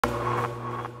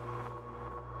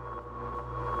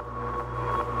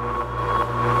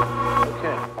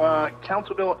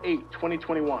Council Bill 8,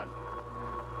 2021,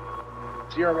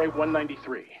 ZRA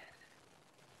 193,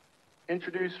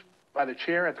 introduced by the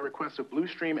chair at the request of Blue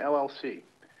Stream LLC,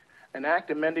 an act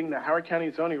amending the Howard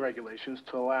County zoning regulations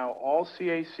to allow all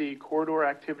CAC corridor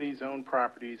activity zone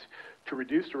properties to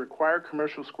reduce the required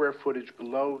commercial square footage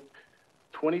below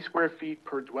 20 square feet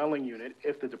per dwelling unit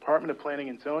if the Department of Planning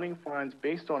and Zoning finds,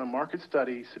 based on a market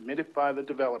study submitted by the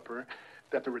developer,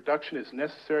 that the reduction is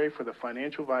necessary for the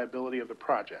financial viability of the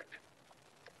project.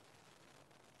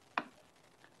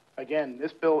 Again,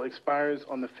 this bill expires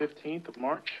on the 15th of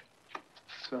March,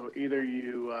 so either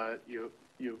you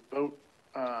vote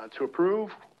to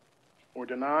approve or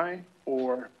deny,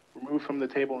 or remove from the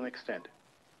table and extend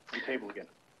and table again.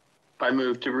 I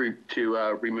move to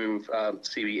remove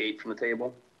CB8 from the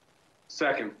table.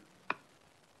 Second.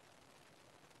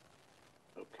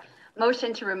 Okay.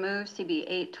 Motion to remove CB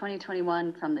 8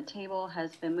 2021 from the table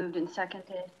has been moved and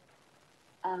seconded.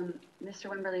 Mr.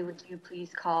 Wimberly, would you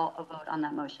please call a vote on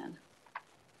that motion?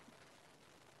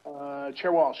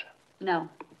 Chair Walsh. No.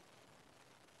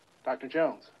 Dr.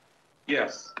 Jones.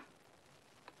 Yes.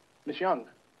 Ms. Young.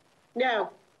 No.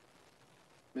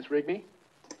 Ms. Rigney.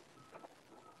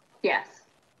 Yes.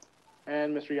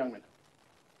 And Mr. Youngman.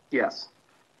 Yes.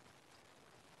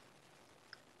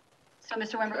 So,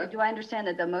 Mr. Wimberly, do I understand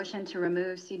that the motion to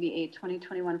remove CB 8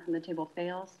 2021 from the table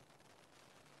fails?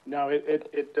 No,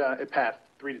 it passed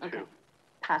 3-2. Okay.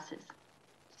 Passes.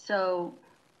 So,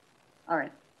 all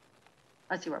right.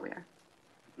 Let's see where we are.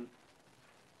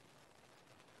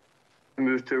 I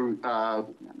move to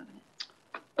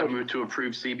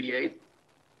approve CB8.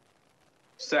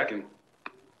 Second.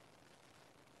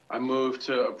 I move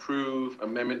to approve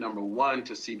amendment number 1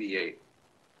 to CB8.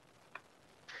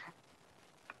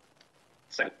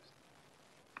 Second.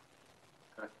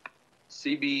 Okay.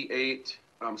 CB8,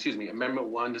 amendment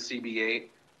 1 to CB8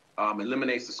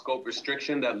 eliminates the scope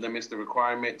restriction that limits the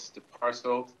requirements to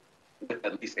parcels with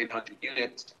at least 800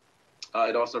 units.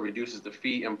 It also reduces the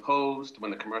fee imposed when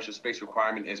the commercial space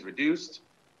requirement is reduced.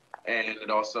 And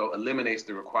it also eliminates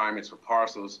the requirements for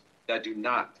parcels that do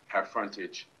not have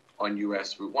frontage on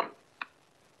US Route 1.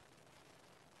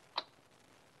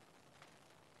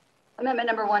 Amendment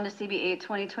number 1 to CB 8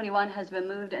 2021 has been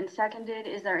moved and seconded.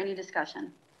 Is there any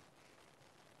discussion?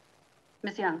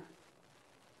 Ms. Young.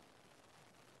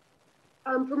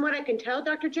 From what I can tell,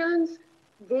 Dr. Jones,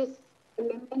 this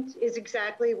amendment is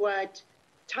exactly what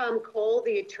Tom Cole,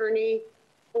 the attorney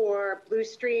for Blue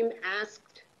Stream,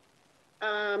 asked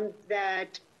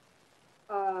that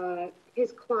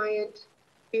his client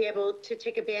be able to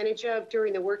take advantage of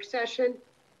during the work session.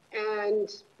 And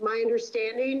my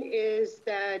understanding is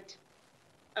that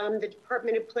the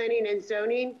Department of Planning and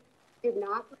Zoning did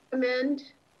not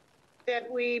recommend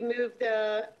that we move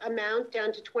the amount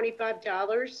down to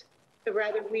 $25, but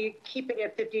rather we keep it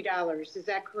at $50. Is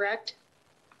that correct?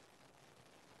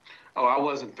 Oh, I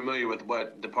wasn't familiar with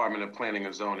what Department of Planning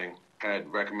and Zoning had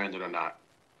recommended or not.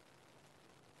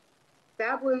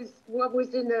 That was what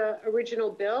was in the original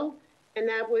bill, and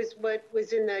that was what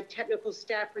was in the technical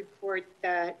staff report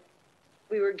that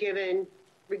we were given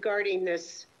regarding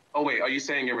this. Oh wait, are you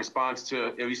saying in response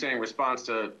to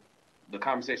the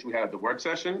conversation we had at the work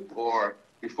session or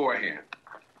beforehand?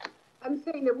 I'm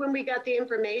saying that when we got the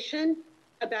information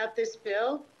about this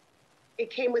bill,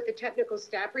 it came with the technical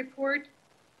staff report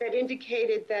that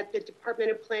indicated that the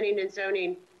Department of Planning and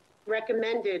Zoning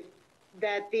recommended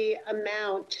that the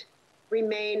amount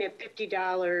remain at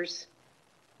 $50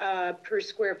 per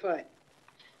square foot.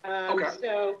 Okay.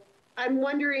 So I'm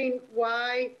wondering,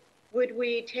 why would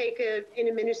we take an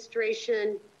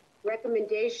administration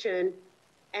recommendation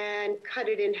and cut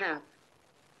it in half?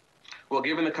 Well,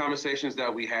 given the conversations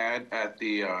that we had at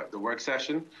the work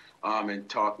session and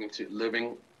talking to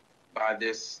living by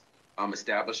this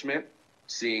establishment,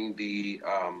 seeing the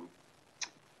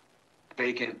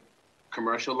vacant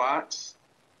commercial lots,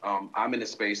 I'm in a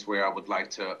space where I would like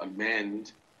to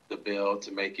amend the bill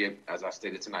to make it, as I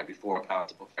stated tonight before,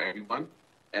 palatable for everyone.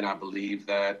 And I believe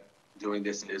that doing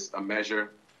this is a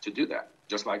measure to do that.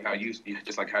 Just like how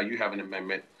you have an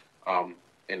amendment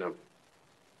in an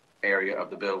area of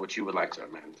the bill which you would like to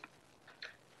amend.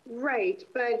 Right,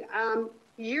 but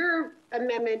your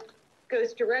amendment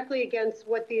goes directly against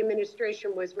what the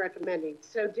administration was recommending.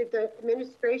 So did the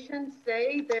administration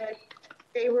say that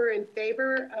they were in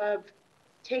favor of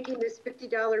taking this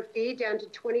 $50 fee down to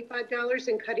 $25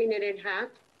 and cutting it in half?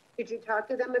 Did you talk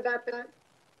to them about that?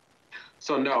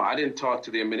 So no, I didn't talk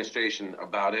to the administration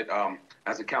about it.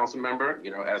 As a council member,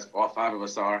 as all 5 of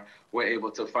us are, we're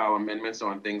able to file amendments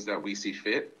on things that we see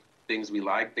fit, things we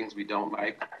like, things we don't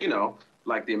like,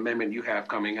 like the amendment you have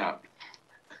coming up.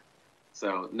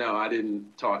 So no, I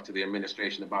didn't talk to the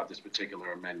administration about this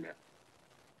particular amendment.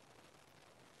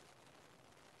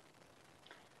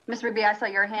 Ms. Rigby, I saw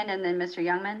your hand, and then Mr.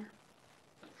 Youngman.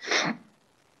 So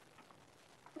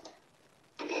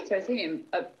I was taking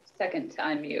a second to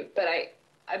unmute, but I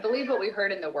believe what we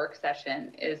heard in the work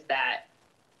session is that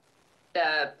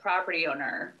the property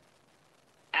owner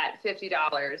at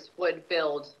 $50 would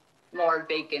build more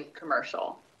vacant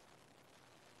commercial.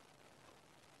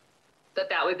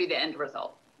 That would be the end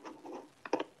result.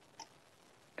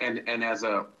 And as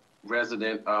a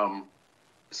resident,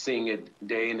 seeing it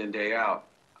day in and day out,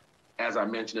 as I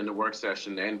mentioned in the work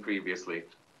session and previously,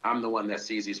 I'm the one that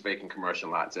sees these vacant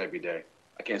commercial lots every day.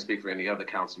 I can't speak for any other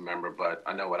council member, but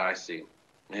I know what I see.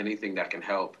 Anything that can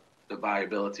help the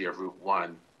viability of Route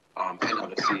 1 and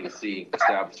other CEC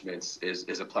establishments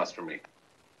is a plus for me.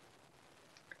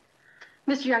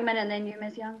 Mr. Youngman, and then you,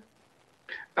 Ms. Young.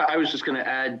 I was just going to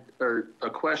add a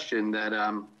question that,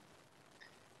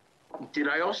 did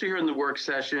I also hear in the work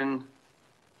session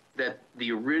that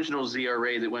the original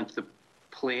ZRA that went to the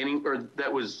planning, or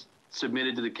that was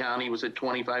submitted to the county, was at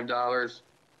 $25?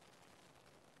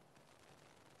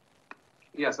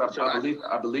 Yes,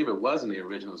 I believe it was in the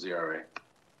original ZRA.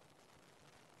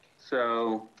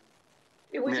 So,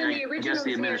 It was in the I original guess the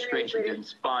ZRA, administration but didn't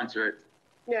sponsor it.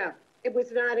 no, it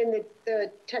was not in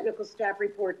the technical staff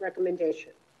report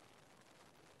recommendation.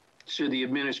 So the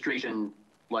administration,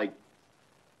 like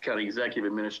county executive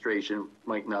administration,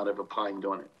 might not have opined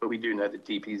on it, but we do know that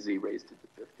DPZ raised it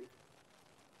to 50.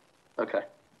 Okay,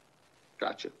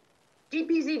 gotcha.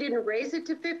 DPZ didn't raise it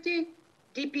to 50.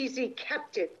 DPZ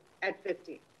kept it at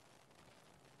 50.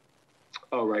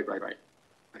 Oh, right.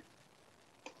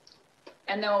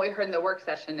 And then what we heard in the work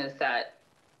session is that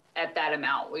at that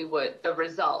amount,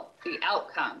 the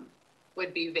outcome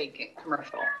would be vacant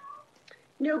commercial.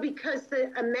 No, because the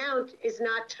amount is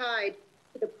not tied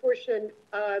to the portion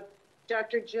of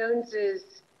Dr.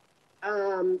 Jones's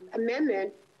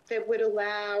amendment that would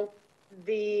allow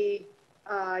the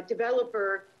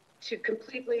developer to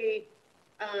completely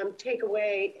take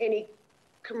away any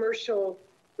commercial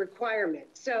requirement.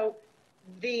 So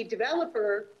the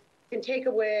developer can take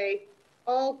away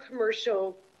all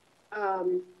commercial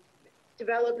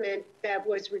development that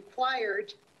was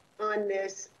required on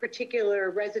this particular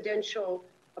residential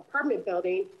apartment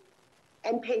building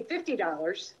and pay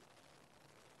 $50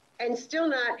 and still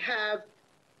not have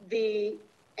the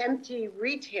empty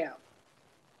retail.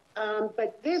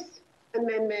 But this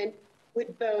amendment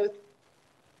would both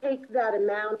take that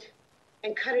amount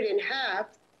and cut it in half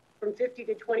from 50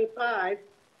 to 25,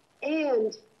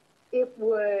 and it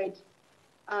would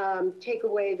take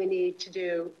away the need to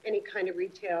do any kind of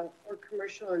retail or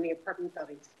commercial in the apartment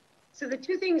buildings. So the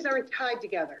two things aren't tied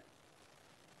together.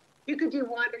 You could do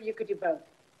one or you could do both.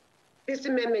 This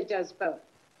amendment does both.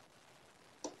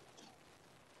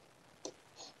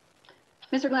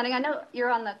 Mr. Glenning, I know you're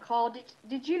on the call.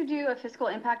 Did you do a fiscal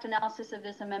impact analysis of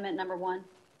this amendment number 1?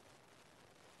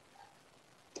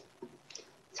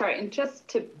 Sorry, and just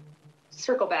to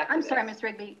circle back. I'm sorry, Ms.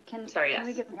 Rigby. Can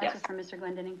we get an answer Yes. from Mr.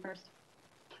 Glendening first?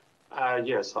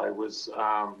 Yes, I was,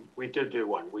 we did do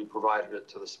one. We provided it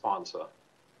to the sponsor.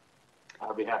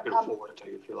 I'll be happy to forward it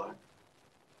to you if you like.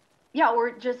 Yeah,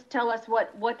 or just tell us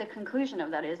what the conclusion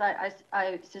of that is.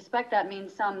 I suspect that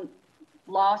means some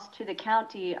loss to the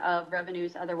county of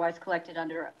revenues otherwise collected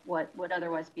under what would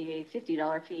otherwise be a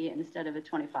 $50 fee instead of a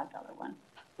 $25 one.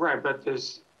 Right, but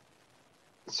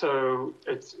so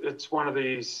it's one of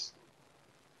these,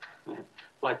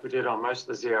 like we did on most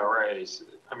of the ZRAs.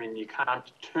 I mean, you can't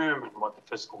determine what the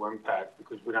fiscal impact,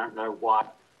 because we don't know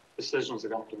what decisions are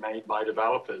going to be made by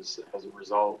developers as a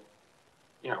result.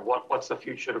 You know, what's the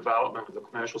future development of the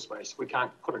commercial space? We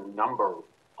can't put a number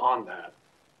on that.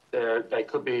 They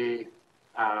could be,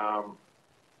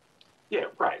 yeah,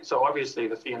 right. So obviously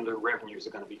the fee and lieu revenues are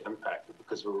going to be impacted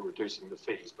because we're reducing the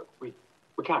fees, but we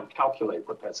can't calculate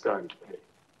what that's going to be.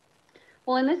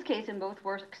 Well, in this case, in both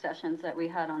work sessions that we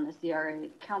had on the CRA,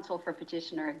 counsel for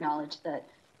petitioner acknowledged that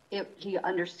he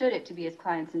understood it to be his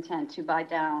client's intent to buy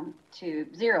down to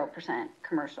 0%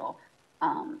 commercial.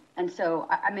 And so,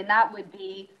 I mean, that would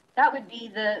be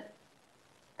the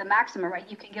maximum, right?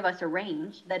 You can give us a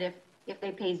range that if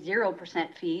they pay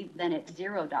 0% fee, then it's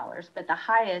 $0. But the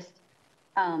highest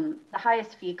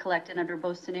fee collected under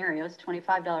both scenarios,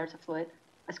 $25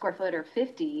 a square foot, or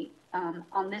 50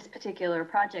 on this particular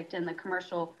project, and the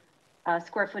commercial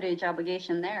square footage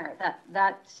obligation there,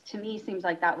 that to me seems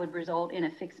like that would result in a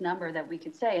fixed number that we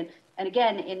could say. And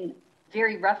again, in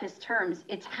very roughest terms,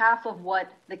 it's half of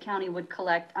what the county would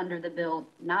collect under the bill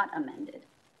not amended,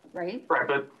 right? Right,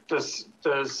 but does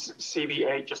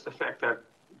CB8 just affect that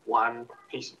one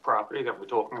piece of property that we're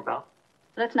talking about?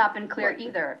 That's not been clear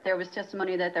either. There was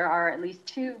testimony that there are at least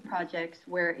 2 projects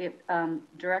where it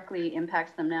directly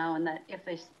impacts them now, and that if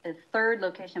a third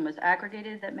location was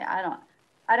aggregated, that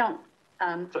I don't.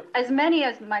 As many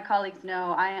as my colleagues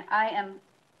know, I am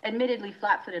admittedly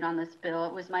flat-footed on this bill.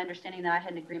 It was my understanding that I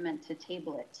had an agreement to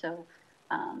table it. So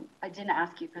I didn't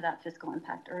ask you for that fiscal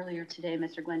impact earlier today,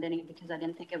 Mr. Glendenning, because I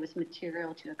didn't think it was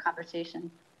material to a conversation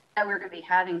that we're going to be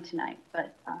having tonight.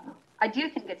 But I do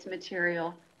think it's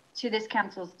material to this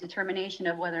council's determination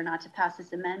of whether or not to pass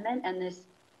this amendment and this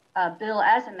bill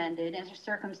as amended in a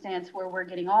circumstance where we're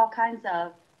getting all kinds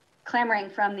of clamoring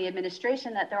from the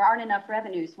administration that there aren't enough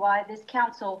revenues. Why this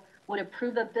council would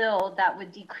approve a bill that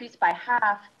would decrease by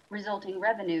half resulting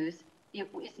revenues, it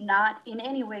is not in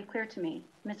any way clear to me.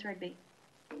 Ms. Rigby.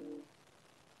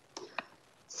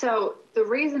 So the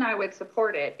reason I would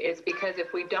support it is because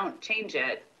if we don't change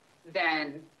it,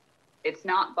 then it's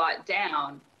not bought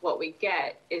down. What we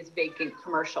get is vacant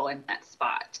commercial in that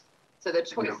spot. So the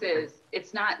choice is,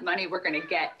 it's not money we're going to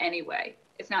get anyway.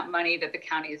 It's not money that the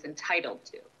county is entitled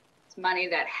to. It's money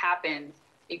that happens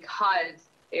because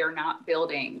they are not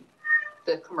building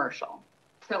the commercial.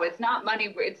 So it's not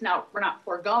money, we're not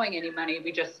foregoing any money.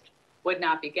 We just would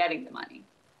not be getting the money,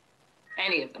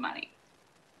 any of the money.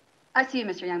 I see you,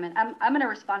 Mr. Youngman. I'm going to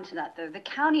respond to that, though. The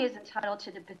county is entitled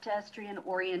to the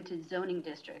pedestrian-oriented zoning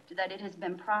district that it has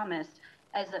been promised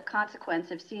as a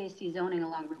consequence of CAC zoning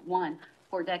along Route 1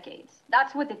 for decades.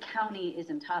 That's what the county is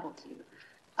entitled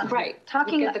to. Right.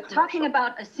 Talking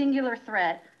about a singular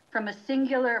threat from a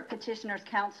singular petitioner's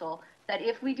council that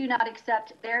if we do not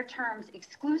accept their terms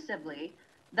exclusively,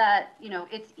 that, you know,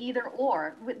 it's either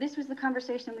or. This was the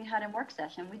conversation we had in work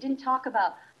session. We didn't talk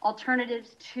about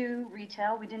alternatives to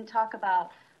retail. We didn't talk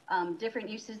about different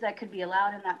uses that could be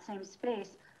allowed in that same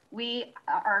space. We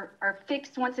are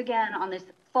fixed once again on this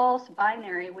false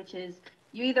binary, which is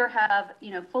you either have,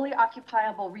 you know, fully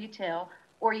occupiable retail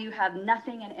or you have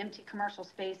nothing in empty commercial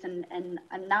space, and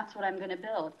that's what I'm going to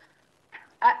build.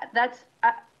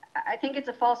 I think it's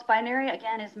a false binary.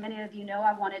 Again, as many of you know,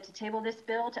 I wanted to table this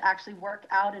bill to actually work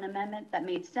out an amendment that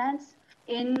made sense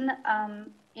in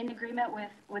agreement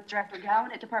with Director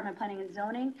Gowan at Department of Planning and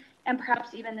Zoning, and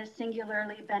perhaps even this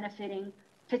singularly benefiting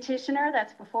petitioner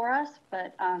that's before us.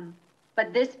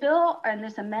 But this bill and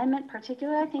this amendment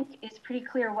particularly, I think, is pretty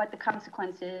clear what the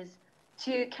consequence is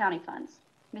to county funds.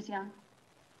 Ms. Young?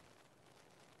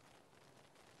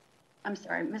 I'm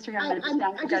sorry, Mr. Young,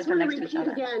 I just want to repeat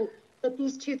again that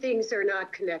these two things are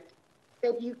not connected,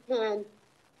 that you can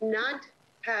not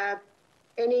have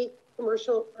any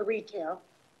commercial or retail,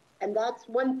 and that's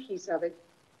one piece of it,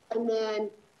 and then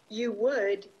you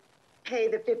would pay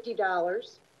the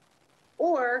 $50,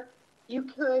 or you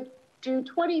could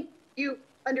do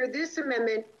under this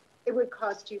amendment, it would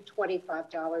cost you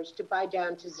 $25 to buy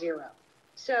down to zero.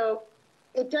 So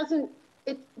it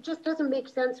just doesn't make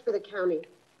sense for the county.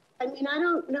 I mean, I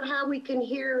don't know how we can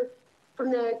hear from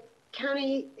the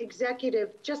county executive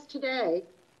just today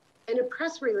in a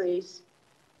press release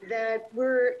that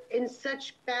we're in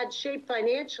such bad shape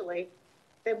financially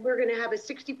that we're going to have a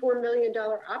 $64 million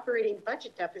operating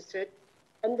budget deficit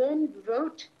and then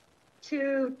vote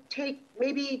to take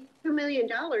maybe $2 million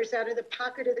out of the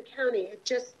pocket of the county. It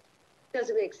just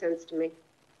doesn't make sense to me.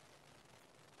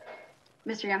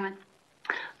 Mr. Youngman.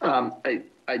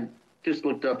 I just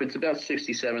looked up, it's about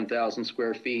 67,000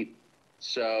 square feet.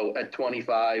 So at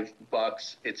 $25,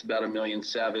 it's about $1.7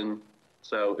 million.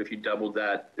 So if you doubled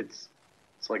that, it's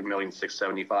like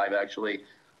 $1.675 actually.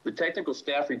 The technical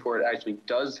staff report actually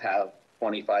does have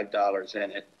 $25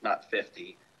 in it, not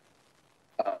 50.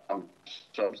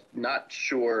 So I'm not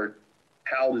sure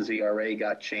how the ZRA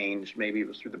got changed. Maybe it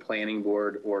was through the planning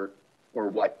board or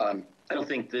what. I don't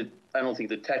think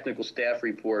the technical staff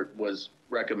report was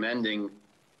recommending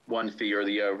one fee or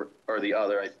the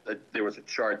other. There was a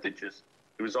chart that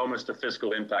it was almost a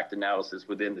fiscal impact analysis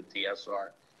within the TSR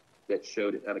that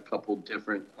showed it at a couple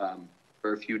different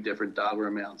or a few different dollar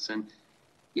amounts. And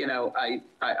you know,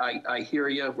 I hear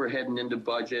you. We're heading into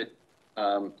budget.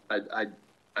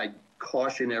 I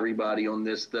caution everybody on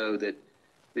this though, that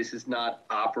this is not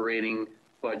operating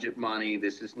budget money.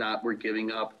 This is not, we're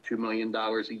giving up $2 million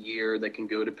a year that can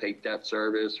go to pay debt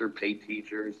service or pay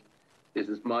teachers. This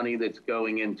is money that's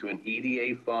going into an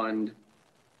EDA fund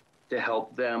to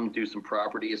help them do some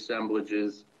property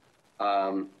assemblages,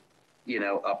 you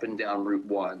know, up and down Route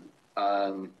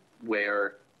 1,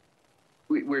 where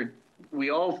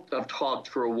we all have talked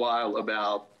for a while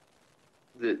about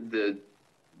the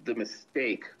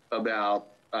mistake about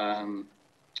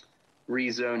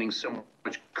rezoning so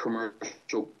much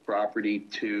commercial property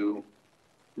to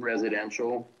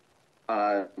residential.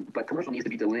 but commercial needs to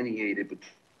be delineated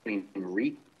between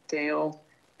retail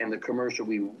and the commercial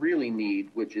we really need,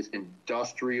 which is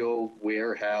industrial,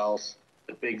 warehouse,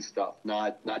 the big stuff,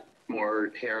 not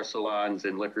more hair salons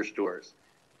and liquor stores.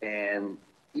 And,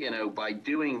 by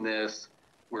doing this,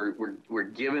 we're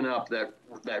giving up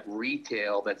that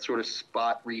retail, that sort of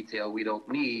spot retail we don't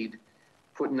need,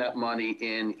 putting that money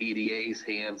in EDA's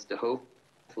hands to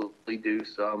hopefully do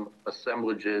some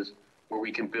assemblages where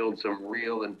we can build some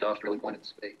real industrial employment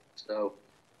space. So,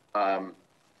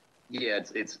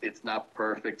 it's not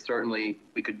perfect. Certainly,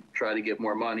 we could try to get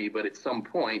more money, but at some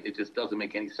point, it just doesn't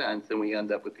make any sense, and we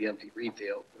end up with the empty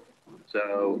retail.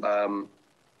 So,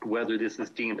 whether this is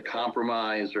deemed a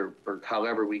compromise or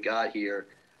however we got here,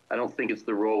 I don't think it's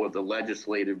the role of the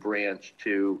legislative branch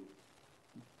to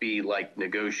be like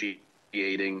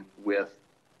negotiating with,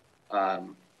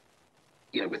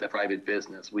 with a private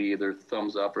business. We either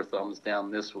thumbs up or thumbs down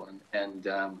this one. And,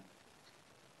 so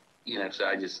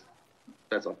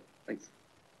that's all. Thanks.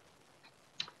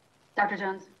 Dr.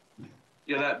 Jones?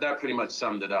 Yeah, that pretty much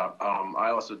summed it up. I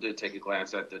also did take a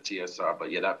glance at the TSR, but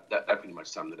yeah, that pretty much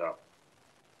summed it up.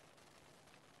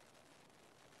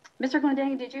 Mr.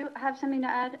 Glendinning, did you have something to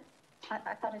add?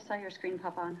 I thought I saw your screen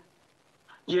pop on.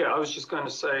 Yeah, I was just going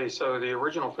to say, so the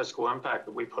original fiscal impact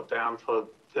that we put down for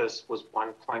this was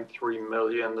 1.3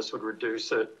 million. This would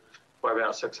reduce it by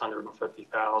about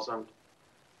 650,000.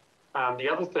 The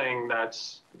other thing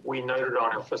we noted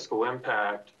on our fiscal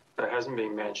impact that hasn't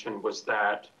been mentioned was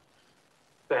that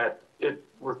it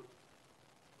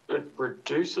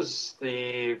reduces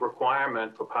the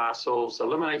requirement for parcels,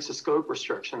 eliminates the scope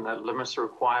restriction that limits the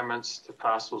requirements to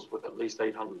parcels with at least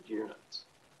 800 units.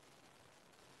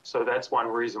 So that's one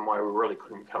reason why we really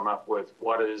couldn't come up with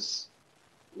what is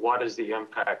the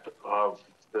impact of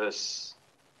this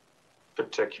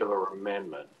particular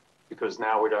amendment, because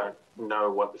now we don't know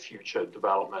what the future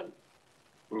development,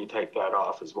 when you take that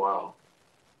off as well,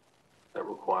 that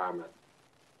requirement.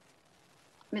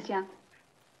 Ms. Young?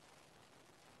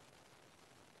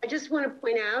 I just want to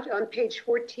point out on page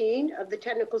 14 of the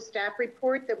technical staff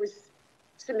report that was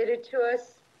submitted to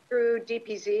us through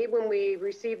DPZ when we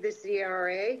received this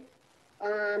ZRA,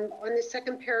 on the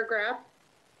second paragraph,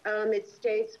 it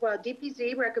states, while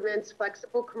DPZ recommends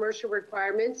flexible commercial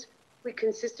requirements, we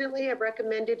consistently have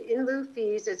recommended in lieu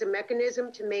fees as a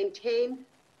mechanism to maintain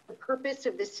the purpose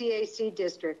of the CAC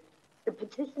district. The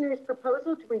petitioner's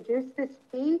proposal to reduce this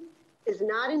fee is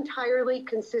not entirely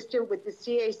consistent with the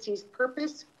CAC's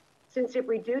purpose, since it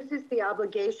reduces the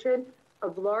obligation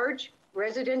of large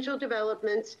residential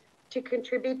developments to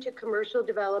contribute to commercial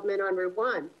development on Route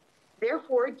 1.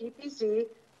 Therefore, DPZ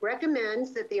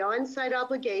recommends that the on-site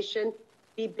obligation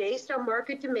be based on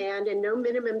market demand and no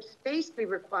minimum space be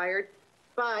required,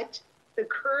 but the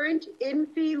current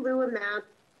in-fee lieu amount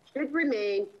should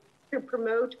remain to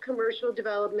promote commercial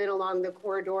development along the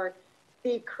corridor.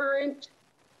 The current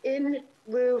in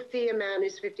lieu fee amount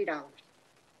is $50.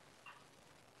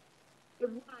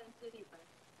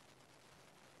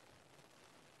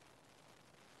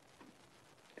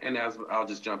 And as I'll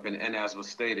just jump in, and as was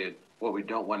stated, what we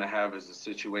don't want to have is a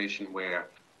situation where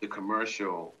the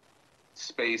commercial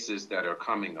spaces that are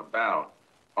coming about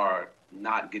are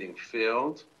not getting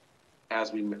filled.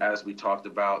 As we talked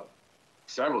about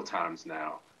several times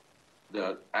now,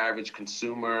 the average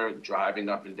consumer driving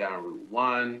up and down Route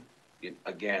 1,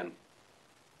 again,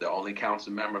 the only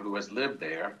council member who has lived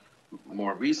there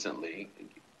more recently,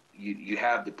 you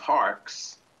have the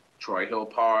parks, Troy Hill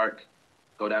Park,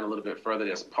 go down a little bit further,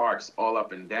 there's parks all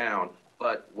up and down.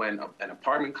 But when an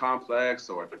apartment complex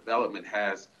or a development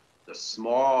has the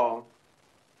small,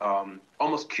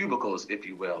 almost cubicles, if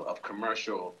you will, of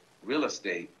commercial real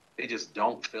estate, they just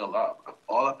don't fill up.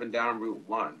 All up and down Route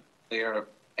 1, they're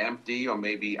empty, or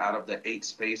maybe out of the 8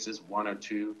 spaces, 1 or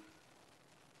 2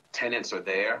 tenants are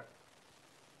there.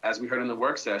 As we heard in the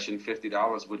work session,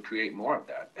 $50 would create more of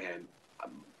that. And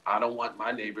I don't want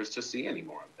my neighbors to see any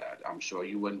more of that. I'm sure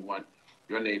you wouldn't want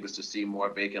your neighbors to see more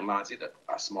vacant lots either.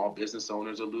 Our small business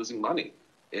owners are losing money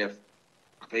if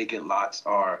vacant lots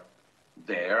are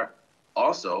there,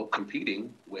 also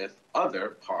competing with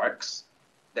other parks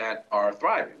that are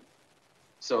thriving.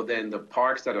 So then the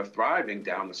parks that are thriving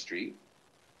down the street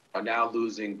are now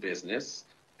losing business.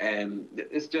 And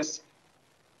it's just,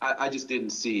 I just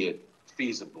didn't see it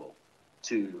feasible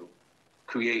to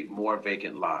create more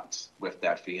vacant lots with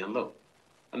that fee in lieu.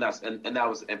 And that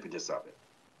was the impetus of it.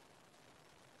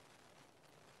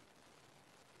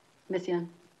 Ms. Young?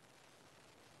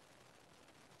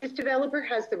 This developer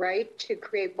has the right to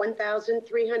create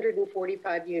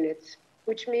 1,345 units,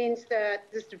 which means that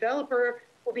this developer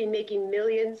will be making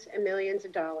millions and millions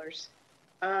of dollars.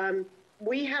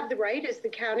 we have the right as the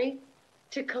county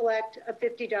to collect a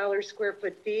 $50 square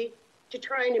foot fee to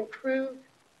try and improve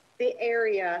the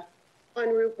area on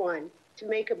Route 1, to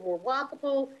make it more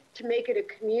walkable, to make it a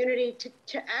community,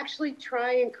 to actually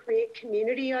try and create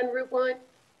community on Route 1,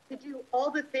 to do all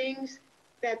the things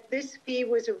that this fee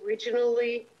was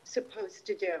originally supposed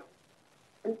to do.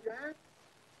 And that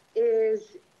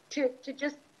is to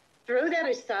just throw that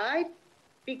aside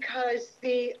because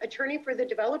the attorney for the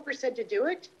developer said to do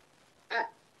it.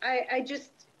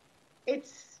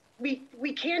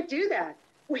 We can't do that.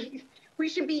 We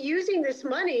should be using this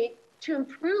money to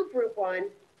improve Route 1,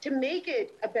 to make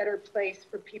it a better place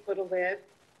for people to live.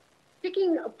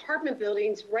 Sticking apartment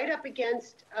buildings right up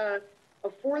against a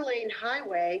 4-lane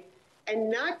highway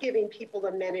and not giving people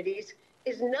amenities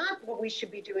is not what we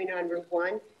should be doing on Route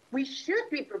 1. We should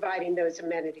be providing those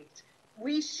amenities.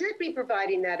 We should be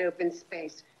providing that open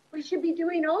space. We should be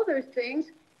doing all those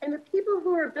things. And the people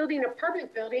who are building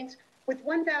apartment buildings with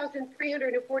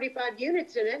 1,345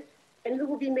 units in it and who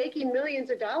will be making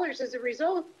millions of dollars as a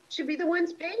result should be the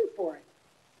ones paying for it.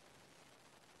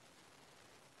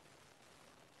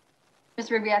 Ms.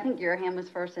 Ruby, I think your hand was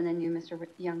first and then you, Mr.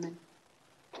 Youngman.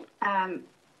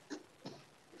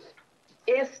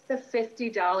 If the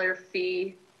 $50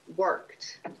 fee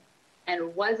worked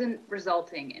and wasn't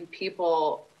resulting in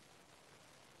people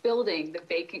building the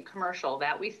vacant commercial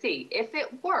that we see, if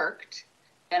it worked,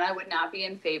 then I would not be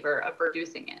in favor of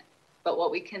reducing it. But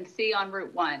what we can see on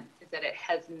Route 1 is that it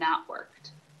has not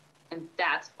worked. And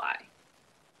that's why.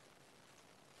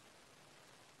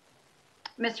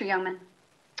 Mr. Youngman.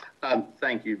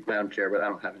 Thank you, Madam Chair, but I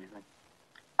don't have anything.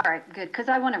 All right, good, because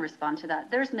I want to respond to that.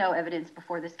 There's no evidence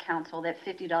before this council that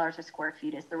 $50 a square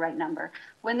feet is the right number.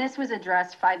 When this was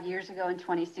addressed 5 years ago in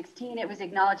 2016, it was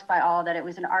acknowledged by all that it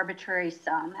was an arbitrary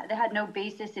sum. It had no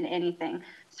basis in anything.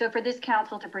 So for this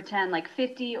council to pretend like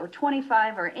 50 or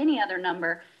 25 or any other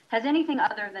number has anything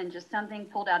other than just something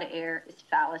pulled out of air is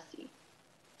fallacy.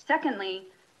 Secondly,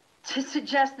 to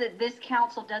suggest that this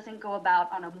council doesn't go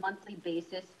about on a monthly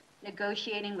basis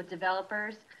negotiating with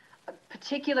developers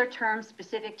particular terms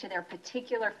specific to their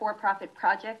particular for-profit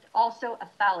project, also a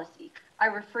fallacy. I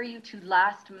refer you to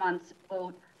last month's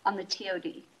vote on the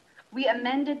TOD. We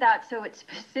amended that so it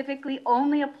specifically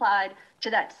only applied to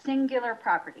that singular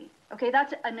property. Okay,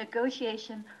 that's a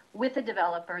negotiation with a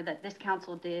developer that this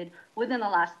council did within the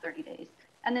last 30 days.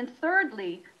 And then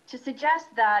thirdly, to suggest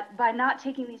that by not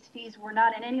taking these fees, we're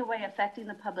not in any way affecting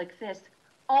the public fisc,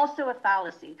 also a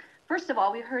fallacy. First of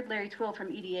all, we heard Larry Twill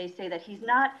from EDA say that he's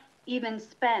not even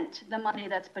spent the money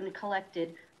that's been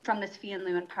collected from this fee in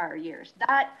lieu in prior years.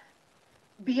 That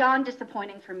beyond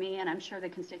disappointing for me, and I'm sure the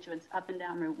constituents up and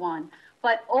down Route 1,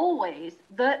 but always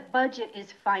the budget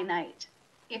is finite.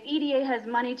 If EDA has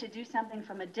money to do something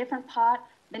from a different pot,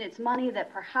 then it's money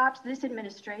that perhaps this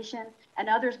administration and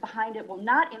others behind it will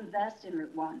not invest in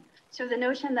Route 1. So the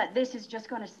notion that this is just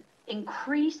going to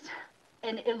increase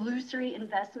an illusory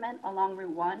investment along Route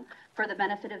 1 for the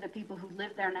benefit of the people who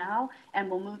live there now and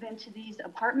will move into these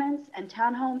apartments and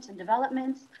townhomes and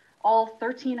developments, all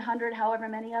 1,300, however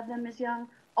many of them, Ms. Young,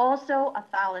 also a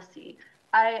fallacy.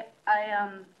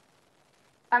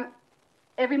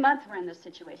 Every month we're in this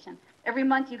situation. Every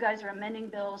month you guys are amending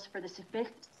bills for the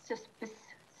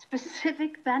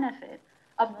specific benefit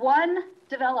of one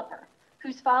developer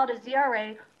who's filed a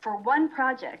ZRA for one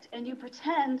project, and you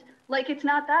pretend like it's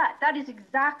not that. That is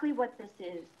exactly what this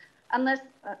is. Unless,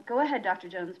 go ahead, Dr.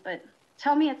 Jones, but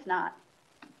tell me it's not.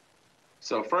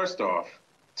 So first off,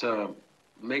 to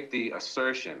make the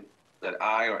assertion that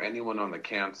I or anyone on the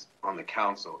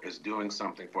council is doing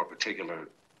something for a particular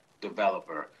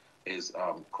developer is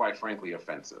quite frankly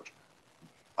offensive.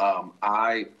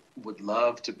 I would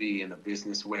love to be in a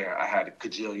business where I had $1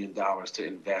 gajillion to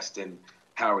invest in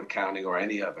Howard County or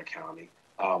any other county.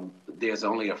 There's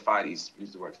only use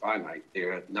the word finite.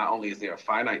 Not only is there a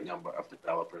finite number of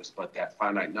developers, but that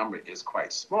finite number is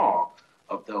quite small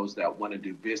of those that want to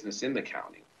do business in the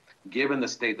county. Given the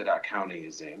state that our county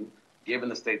is in, given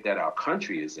the state that our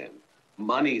country is in,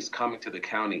 monies coming to the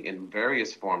county in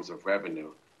various forms of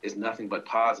revenue is nothing but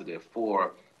positive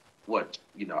for what,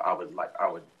 I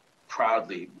would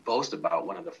proudly boast about,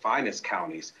 one of the finest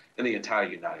counties in the entire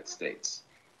United States.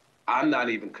 I'm not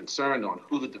even concerned on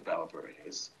who the developer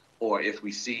is, or if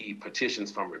we see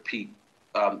petitions from repeat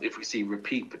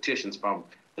petitions from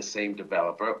the same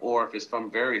developer, or if it's from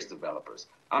various developers.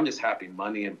 I'm just happy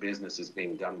money and business is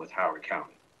being done with Howard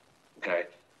County. Okay,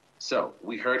 so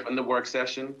we heard from the work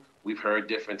session, we've heard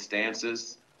different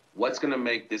stances. What's going to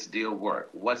make this deal work?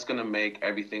 What's going to make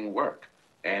everything work?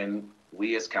 And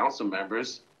we as council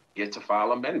members get to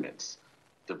file amendments.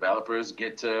 Developers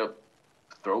get to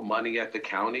throw money at the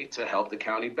county to help the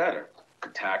county better.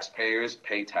 Taxpayers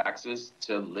pay taxes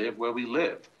to live where we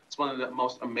live. It's one of the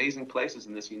most amazing places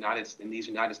in these United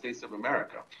States of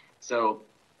America. So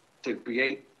to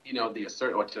create,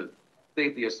 to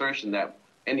state the assertion that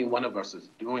any one of us is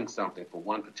doing something for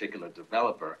one particular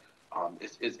developer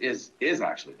is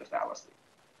actually the fallacy.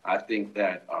 I think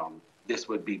that this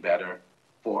would be better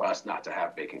for us not to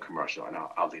have vacant commercial, and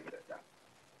I'll leave it at that.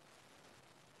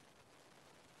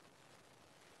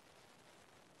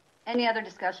 Any other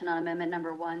discussion on amendment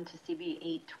number 1 to CB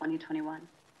 8, 2021?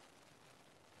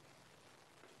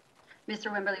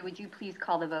 Mr. Wimberly, would you please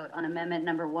call the vote on amendment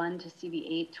number 1 to CB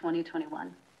 8,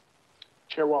 2021?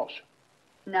 Chair Walsh.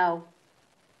 No.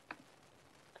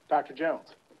 Dr.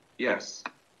 Jones. Yes.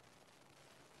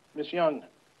 Ms. Young.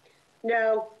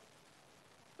 No.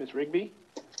 Ms. Rigby.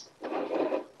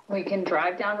 We can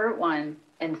drive down Route 1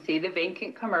 and see the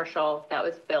vacant commercial that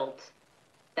was built,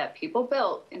 that people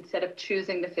built instead of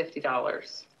choosing the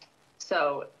 $50.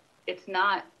 So it's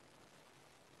not,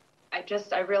 I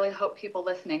really hope people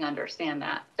listening understand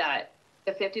that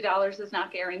the $50 is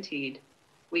not guaranteed.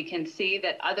 We can see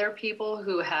that other people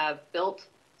who have built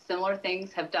similar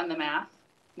things have done the math,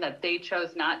 that they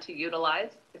chose not to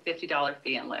utilize the $50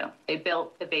 fee in lieu. They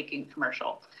built the vacant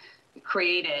commercial.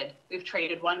 We've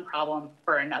traded one problem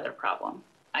for another problem.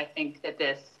 I think that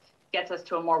this gets us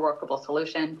to a more workable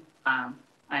solution.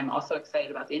 I'm also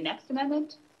excited about the next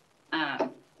amendment because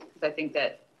I think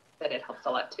that it helps a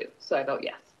lot too. So I vote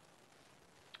yes.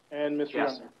 And Mr.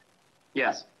 Yes. Young.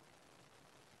 Yes.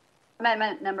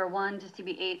 Amendment number 1 to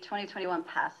CB 8, 2021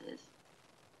 passes.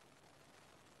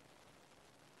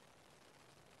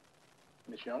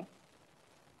 Ms. Young.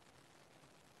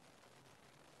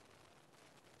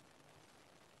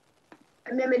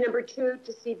 Amendment number 2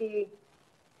 to CB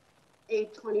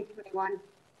 8, 2021.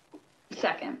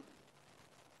 Second.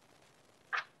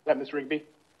 That Ms. Rigby.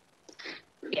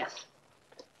 Yes.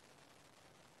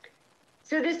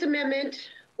 So this amendment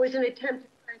was an attempt to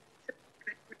try to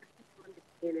support people in the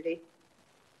community.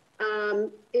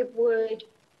 It would,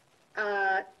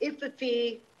 if the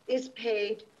fee is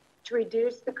paid to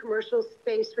reduce the commercial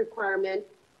space requirement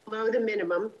below the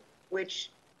minimum,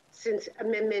 which since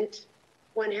Amendment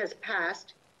 1 has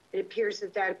passed, it appears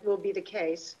that that will be the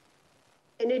case.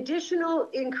 An additional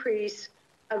increase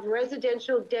of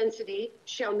residential density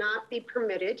shall not be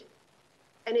permitted,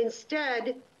 and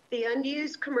instead, the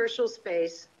unused commercial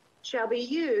space shall be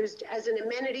used as an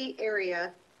amenity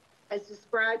area as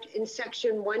described in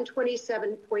section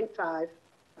 127.5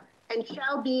 and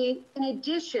shall be in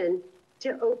addition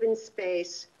to open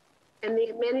space and the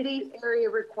amenity area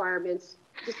requirements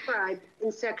described in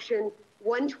section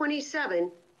 127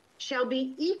 shall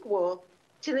be equal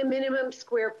to the minimum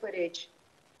square footage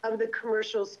of the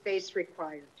commercial space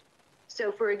required.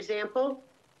 So for example,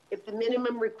 if the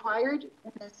minimum required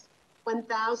is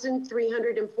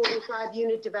 1,345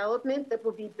 unit development that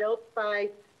will be built by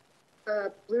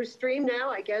Blue Stream now,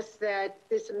 I guess that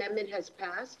this amendment has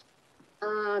passed.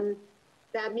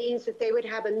 That means that they would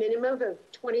have a minimum of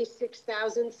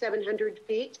 26,700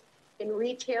 feet in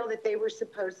retail that they were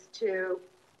supposed to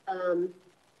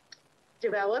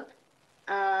develop.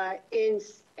 And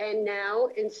now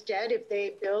instead, if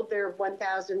they build their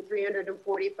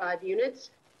 1,345 units,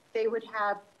 they would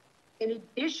have an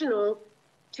additional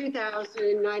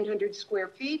 2,900 square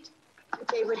feet that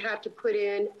they would have to put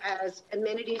in as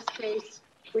amenity space,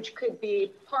 which could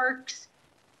be parks,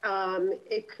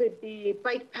 it could be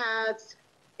bike paths,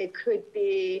 it could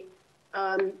be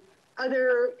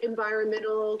other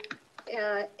environmental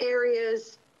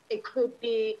areas, it could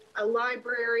be a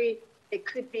library, it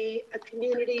could be a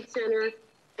community center,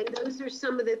 and those are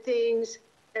some of the things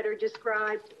that are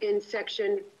described in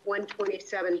section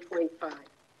 127.5.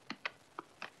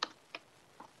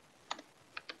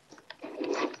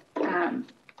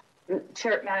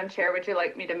 Madam Chair, would you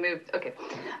like me to move? Okay.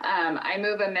 I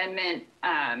move amendment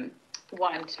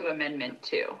 1 to amendment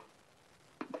 2.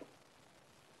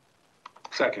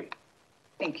 Second.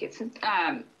 Thank you.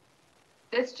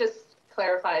 This just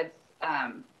clarifies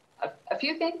a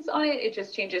few things on it. It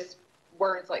just changes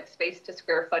words like space to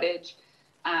square footage,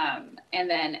 and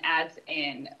then adds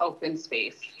in open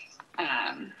space.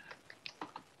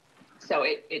 So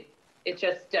it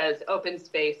just does open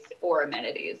space or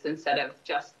amenities instead of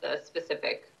just the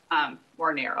specific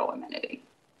more narrow amenity.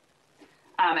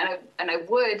 And I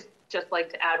would just like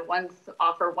to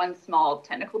offer one small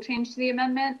technical change to the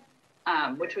amendment,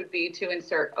 which would be to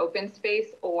insert open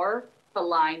space or the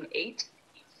line 8,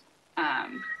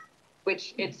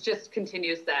 which it just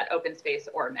continues that open space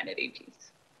or amenity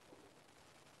piece.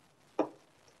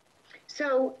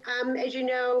 So as you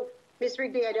know, Ms.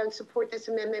 Rigby, I don't support this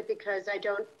amendment because I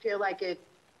don't feel like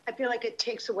I feel like it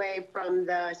takes away from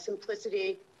the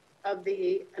simplicity of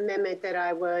the amendment that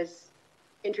I was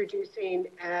introducing,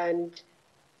 and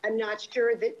I'm not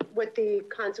sure that what the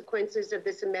consequences of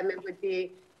this amendment would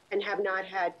be, and have not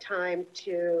had time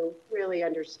to really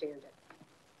understand it.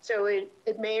 So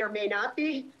it may or may not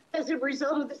be as a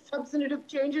result of the substantive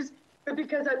changes, but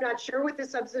because I'm not sure what the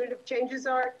substantive changes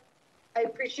are, I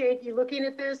appreciate you looking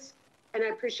at this, and I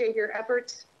appreciate your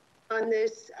efforts on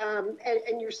this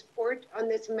and your support on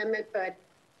this amendment, but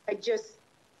I just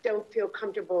don't feel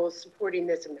comfortable supporting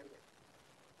this amendment.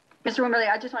 Mr. Wimberly,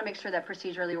 I just want to make sure that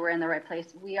procedurally we're in the right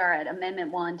place. We are at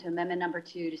Amendment 1 to Amendment number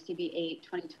 2 to CB 8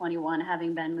 2021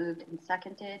 having been moved and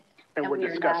seconded. And we're we are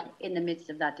discussing. now in the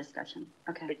midst of that discussion.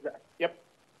 Okay. Exactly. Yep.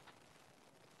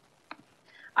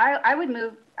 I would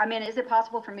move, I mean, is it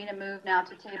possible for me to move now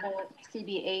to table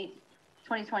CB 8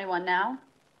 2021 now?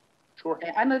 Sure.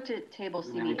 Okay, I move to table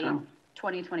CB 8 Anytime.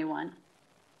 2021.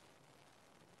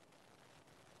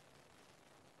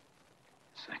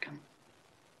 Second.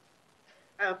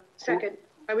 Oh, second.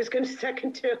 I was going to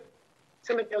second too.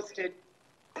 Someone else did.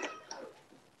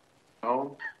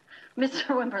 No. Mr.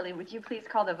 Wimberly, would you please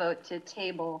call the vote to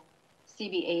table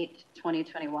CB 8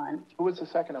 2021? Who was the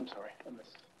second? I'm sorry. I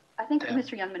missed. I think Deb.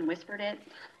 Mr. Youngman whispered it.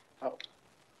 Oh,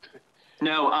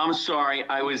 No, I'm sorry.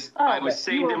 I was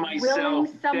saying to myself,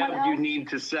 Deb, you need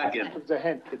to second. it was a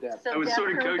hint to Deb. So I was Deb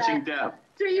sort of heard coaching that. Deb.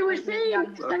 So you were Ms. saying, Young you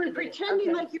were seconded it. pretending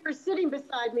Okay. like you were sitting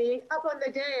beside me up on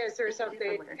the dais or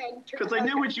something. Because I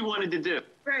knew what you wanted to do.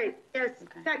 Right, yes,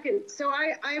 Okay. second. So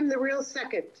I am the real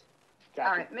second. Gotcha.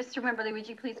 All right, Mr. Wimberly, would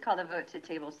you please call the vote to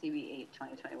table CB 8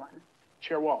 2021?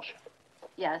 Chair Walsh.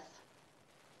 Yes.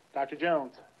 Dr.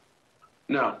 Jones.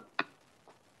 No.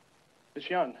 Ms.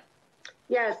 Young.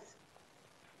 Yes,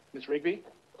 Ms. Rigby.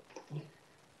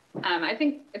 I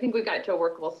think we've got to a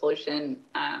workable solution,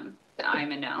 that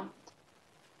I'm a no.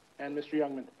 And Mr.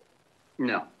 Youngman.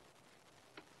 No.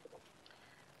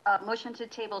 Motion to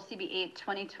table CB 8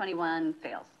 2021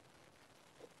 fails.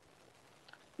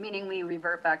 Meaning we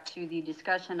revert back to the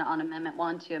discussion on Amendment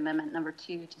 1 to Amendment number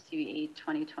 2 to CB 8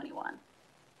 2021.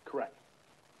 Correct.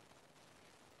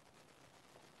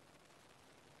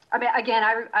 I mean, again,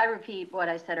 I repeat what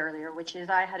I said earlier, which is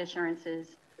I had assurances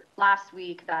last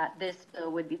week that this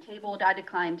bill would be tabled. I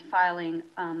declined filing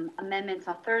amendments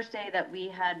on Thursday that we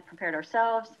had prepared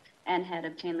ourselves and had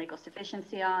obtained legal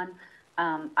sufficiency on.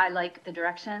 I like the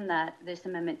direction that this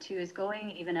Amendment 2 is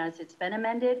going, even as it's been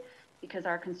amended, because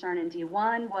our concern in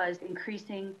D1 was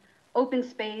increasing open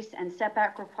space and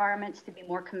setback requirements to be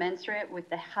more commensurate with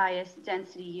the highest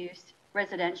density use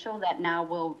residential that now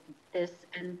will this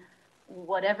and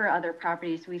whatever other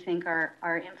properties we think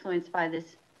are influenced by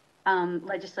this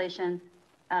legislation,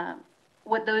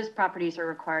 what those properties are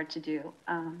required to do.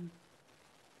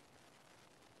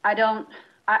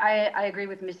 I agree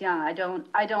with Ms. Young.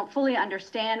 I don't fully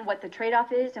understand what the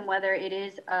trade-off is and whether it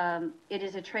is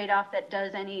a trade-off that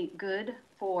does any good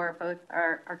for both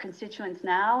our constituents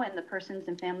now and the persons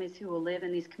and families who will live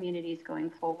in these communities going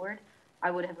forward.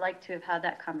 I would have liked to have had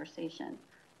that conversation,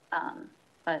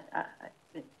 but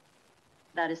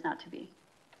that is not to be.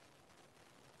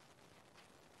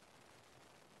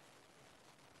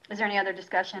 Is there any other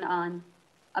discussion on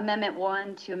Amendment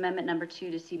 1 to Amendment number 2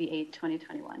 to CB 8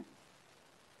 2021?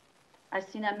 I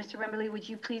see none. Mr. Wimberly, would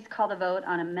you please call the vote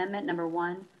on Amendment number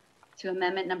 1 to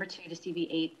Amendment number 2 to CB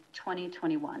 8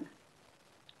 2021?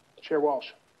 Chair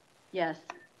Walsh. Yes.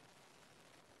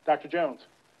 Dr. Jones.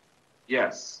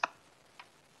 Yes.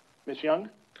 Ms. Young.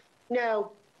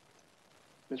 no,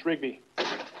 Ms. Rigby.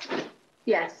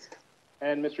 Yes.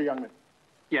 And Mr. Youngman.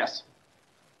 Yes.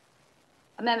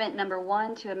 Amendment number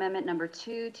 1 to Amendment number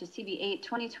 2 to CB 8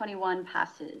 2021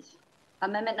 passes.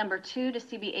 Amendment number 2 to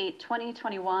CB 8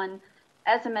 2021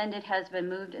 as amended has been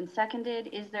moved and seconded.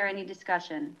 Is there any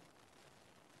discussion?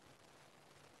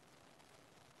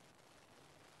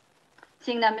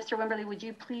 Seeing that, Mr. Wimberly, would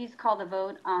you please call the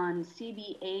vote on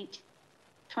CB 8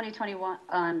 2021?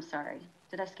 I'm sorry,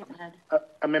 did I skip ahead?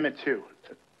 Amendment 2.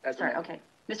 Sorry, okay.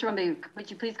 Mr. Wimberly, would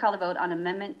you please call the vote on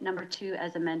Amendment number 2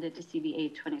 as amended to CB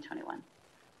 8 2021?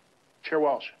 Chair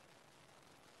Walsh.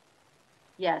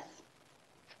 Yes.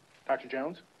 Dr.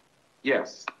 Jones.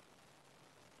 Yes.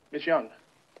 Ms. Young.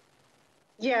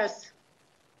 yes,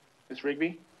 Ms.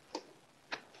 Rigby.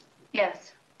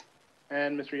 Yes.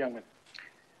 And Mr. Youngman.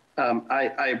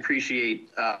 I appreciate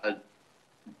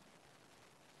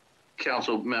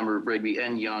Council Member Rigby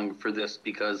and Young for this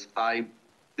because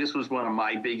this was one of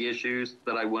my big issues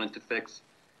that I wanted to fix,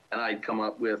 and I'd come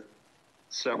up with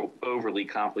several overly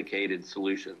complicated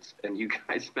solutions, and you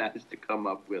guys managed to come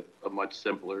up with a much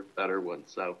simpler, better one.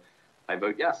 So I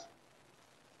vote yes.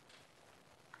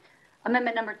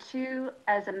 Amendment number 2,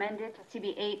 as amended to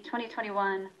CB 8,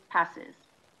 2021 passes.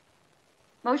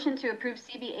 Motion to approve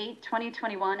CB 8,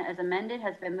 2021 as amended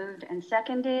has been moved and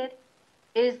seconded.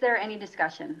 Is there any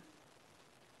discussion?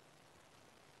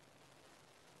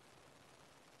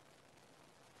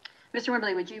 Mr.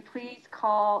 Wimberly, would you please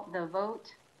call the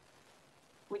vote?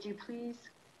 Would you please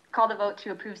call the vote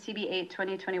to approve CB 8,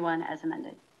 2021 as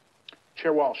amended?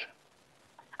 Chair Walsh.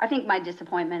 I think my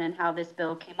disappointment in how this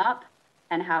bill came up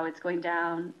and how it's going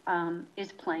down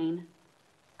is plain.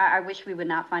 I wish we would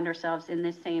not find ourselves in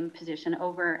this same position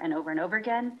over and over and over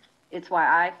again. It's why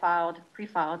I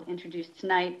pre-filed, introduced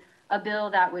tonight, a bill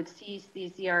that would cease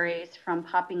these ZRAs from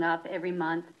popping up every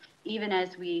month, even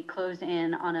as we close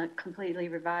in on a completely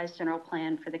revised general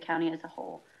plan for the county as a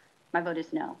whole. My vote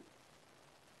is no.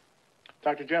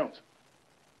 Dr. Jones.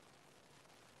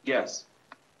 Yes.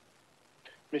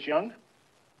 Ms. Young.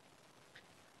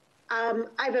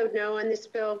 I vote no on this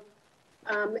bill.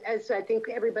 As I think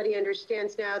everybody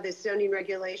understands now, this zoning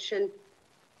regulation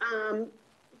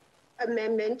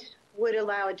amendment would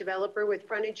allow a developer with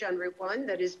frontage on Route 1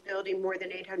 that is building more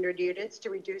than 800 units to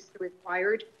reduce the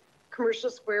required commercial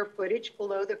square footage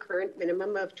below the current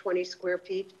minimum of 20 square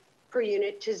feet per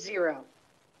unit to 0.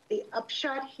 The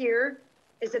upshot here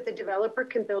is that the developer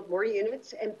can build more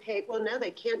units and pay, well, no,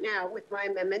 they can't now with my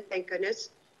amendment, thank goodness,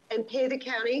 and pay the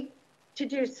county to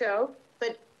do so,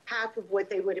 but half of what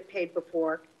they would have paid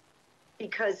before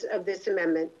because of this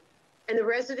amendment. And the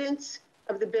residents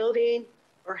of the building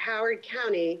or Howard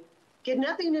County get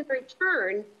nothing in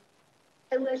return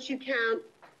unless you count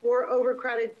more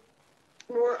overcrowded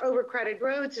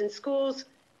roads and schools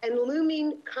and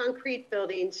looming concrete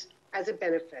buildings as a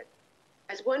benefit.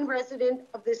 As one resident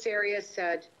of this area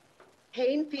said,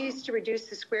 paying fees to reduce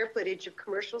the square footage of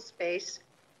commercial space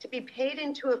to be paid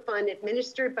into a fund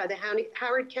administered by the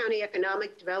Howard County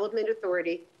Economic Development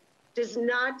Authority does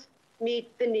not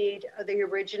meet the need of the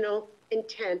original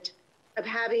intent of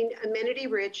having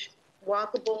amenity-rich,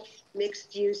 walkable,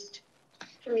 mixed-use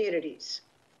communities.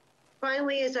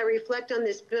 Finally, as I reflect on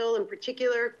this bill in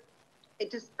particular,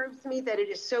 it disturbs me that it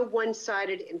is so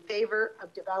one-sided in favor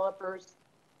of developers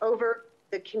over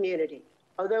the community,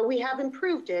 although we have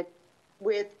improved it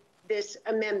with this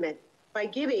amendment by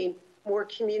giving more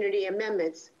community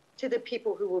amendments to the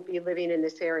people who will be living in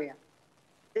this area.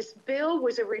 This bill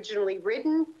was originally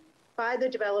written by the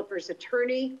developer's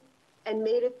attorney and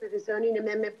made it through the zoning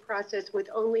amendment process with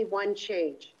only one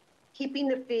change, keeping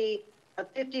the fee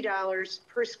of $50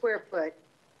 per square foot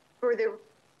for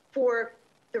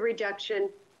the reduction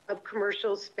of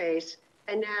commercial space.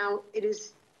 And now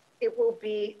it will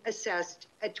be assessed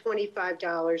at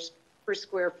 $25 per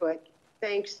square foot,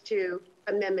 thanks to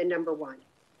amendment number 1.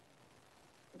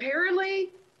 Apparently,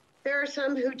 there are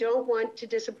some who don't want to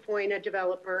disappoint a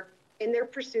developer in their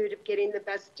pursuit of getting the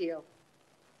best deal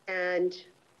and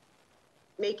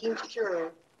making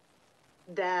sure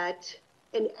that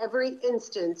in every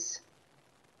instance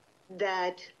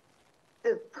that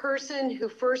the person who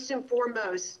first and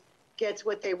foremost gets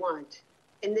what they want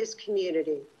in this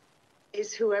community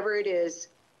is whoever it is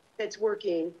that's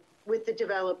working with the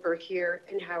developer here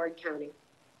in Howard County.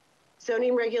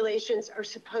 Zoning regulations are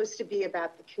supposed to be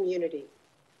about the community.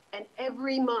 And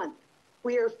every month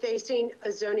we are facing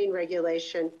a zoning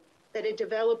regulation that a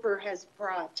developer has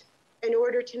brought in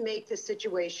order to make the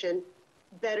situation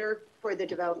better for the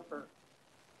developer.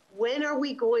 When are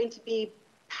we going to be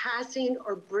passing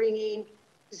or bringing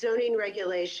zoning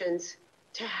regulations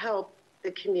to help the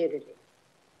community?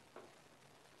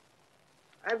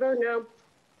 I vote no.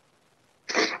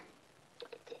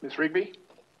 Ms. Rigby.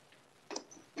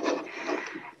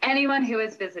 Anyone who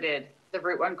has visited the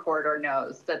Route 1 corridor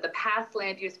knows that the past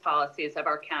land use policies of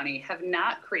our county have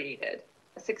not created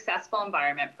a successful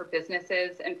environment for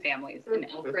businesses and families in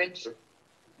Elkridge,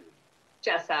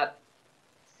 Jessup,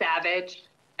 Savage,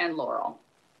 and Laurel.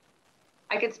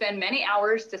 I could spend many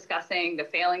hours discussing the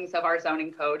failings of our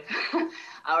zoning code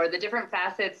or the different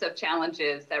facets of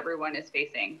challenges that Route 1 is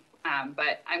facing.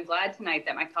 But I'm glad tonight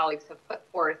that my colleagues have put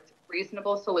forth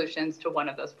reasonable solutions to one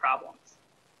of those problems.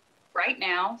 Right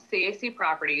now, CAC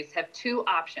properties have 2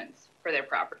 options for their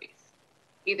properties.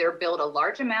 Either build a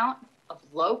large amount of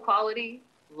low quality,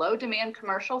 low demand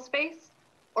commercial space,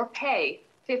 or pay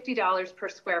 $50 per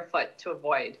square foot to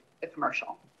avoid the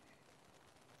commercial.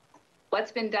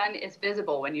 What's been done is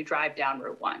visible when you drive down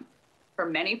Route 1. For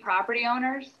many property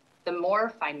owners, the more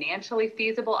financially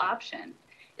feasible option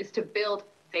is to build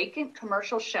vacant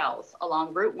commercial shells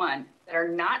along Route 1 that are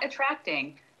not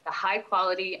attracting the high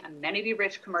quality, amenity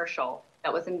rich commercial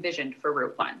that was envisioned for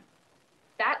Route 1.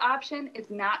 That option is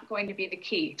not going to be the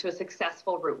key to a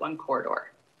successful Route 1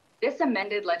 corridor. This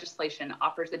amended legislation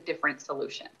offers a different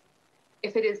solution.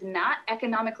 If it is not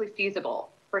economically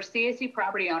feasible for CAC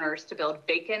property owners to build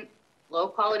vacant,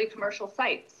 low-quality commercial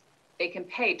sites, they can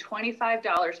pay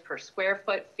 $25 per square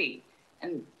foot fee.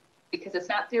 And because it's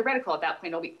not theoretical at that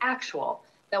point, it'll be actual,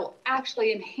 that will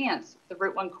actually enhance the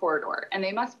Route 1 corridor. And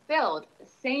they must build the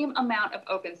same amount of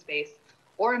open space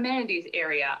or amenities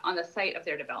area on the site of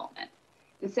their development.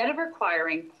 Instead of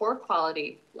requiring poor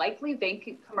quality, likely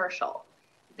vacant commercial,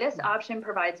 this option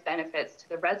provides benefits to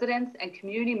the residents and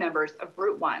community members of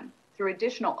Route 1 through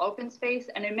additional open space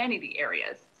and amenity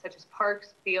areas, such as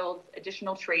parks, fields,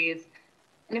 additional trees.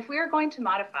 And if we are going to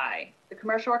modify the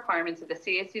commercial requirements of the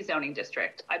CAC zoning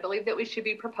district, I believe that we should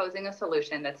be proposing a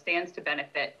solution that stands to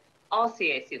benefit all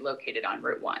CAC located on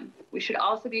Route 1. We should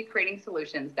also be creating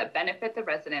solutions that benefit the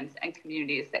residents and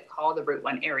communities that call the Route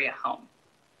 1 area home.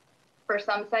 For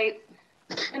some sites,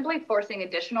 simply forcing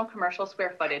additional commercial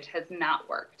square footage has not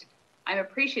worked. I'm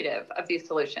appreciative of these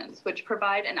solutions, which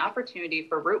provide an opportunity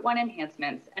for Route 1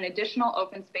 enhancements and additional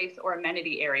open space or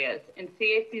amenity areas in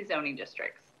CAC zoning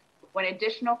districts when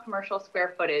additional commercial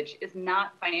square footage is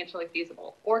not financially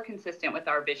feasible or consistent with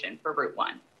our vision for Route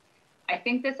 1. I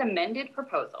think this amended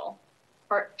proposal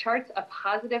charts a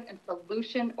positive and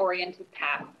solution-oriented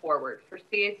path forward for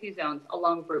CAC zones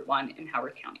along Route 1 in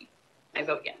Howard County. I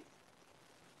vote yes.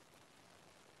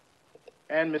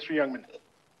 And Mr. Youngman.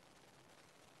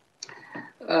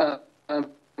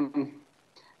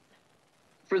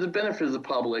 For the benefit of the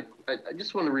public, I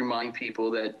just want to remind people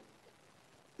that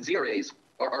ZRAs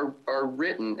are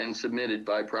written and submitted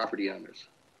by property owners.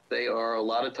 They are a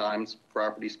lot of times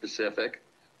property specific,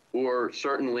 or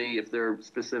certainly if they're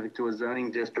specific to a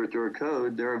zoning district or a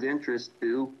code, they're of interest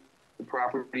to the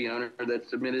property owner that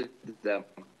submitted them.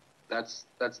 That's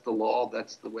the law.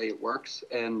 That's the way it works,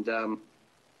 and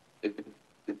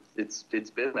it's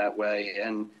been that way.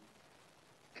 And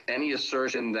any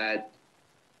assertion that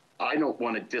I don't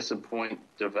want to disappoint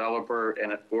developer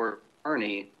or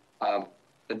attorney, a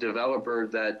developer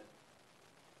that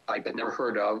I had never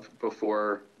heard of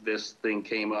before this thing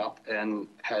came up and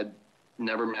had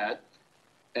never met,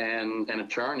 and an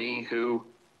attorney who,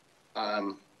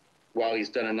 while he's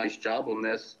done a nice job on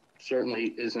this,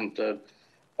 certainly isn't a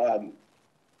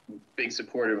big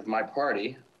supporter of my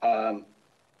party.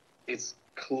 It's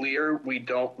clear we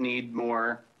don't need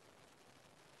more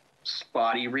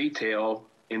spotty retail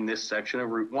in this section of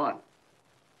Route 1.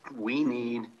 We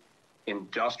need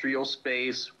industrial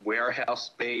space, warehouse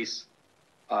space,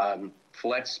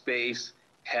 flex space,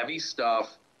 heavy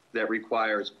stuff that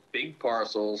requires big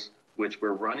parcels, which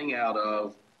we're running out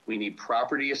of. We need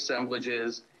property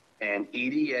assemblages, and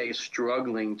EDA is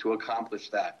struggling to accomplish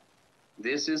that.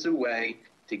 This is a way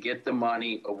to get the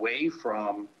money away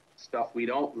from stuff we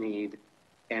don't need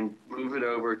and move it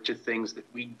over to things that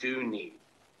we do need.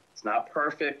 It's not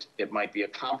perfect. It might be a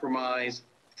compromise.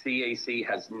 CAC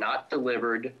has not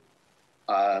delivered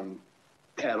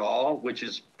at all, which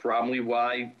is probably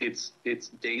why its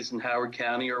days in Howard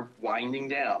County are winding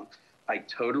down. I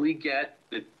totally get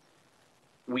that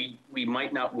we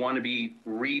might not want to be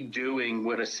redoing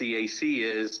what a CAC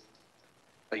is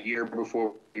a year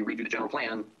before we redo the general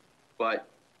plan, but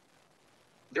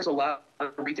there's a lot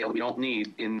of retail we don't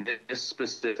need in this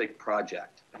specific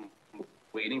project.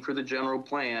 Waiting for the general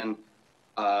plan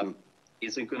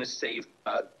isn't going to save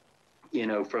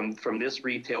from this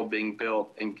retail being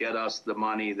built and get us the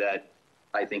money that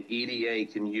I think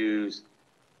EDA can use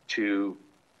to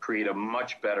create a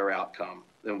much better outcome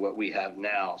than what we have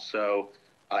now. So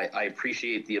I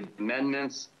appreciate the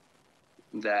amendments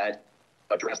that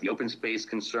address the open space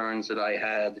concerns that I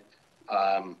had.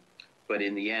 But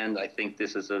in the end, I think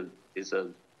this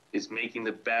is making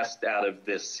the best out of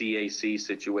this CAC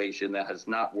situation that has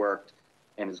not worked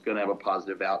and is going to have a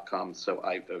positive outcome. So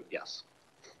I vote yes.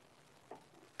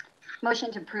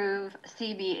 Motion to approve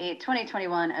CB 8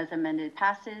 2021 as amended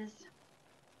passes.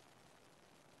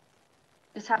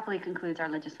 This happily concludes our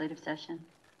legislative session.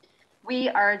 We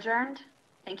are adjourned.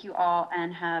 Thank you all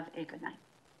and have a good night.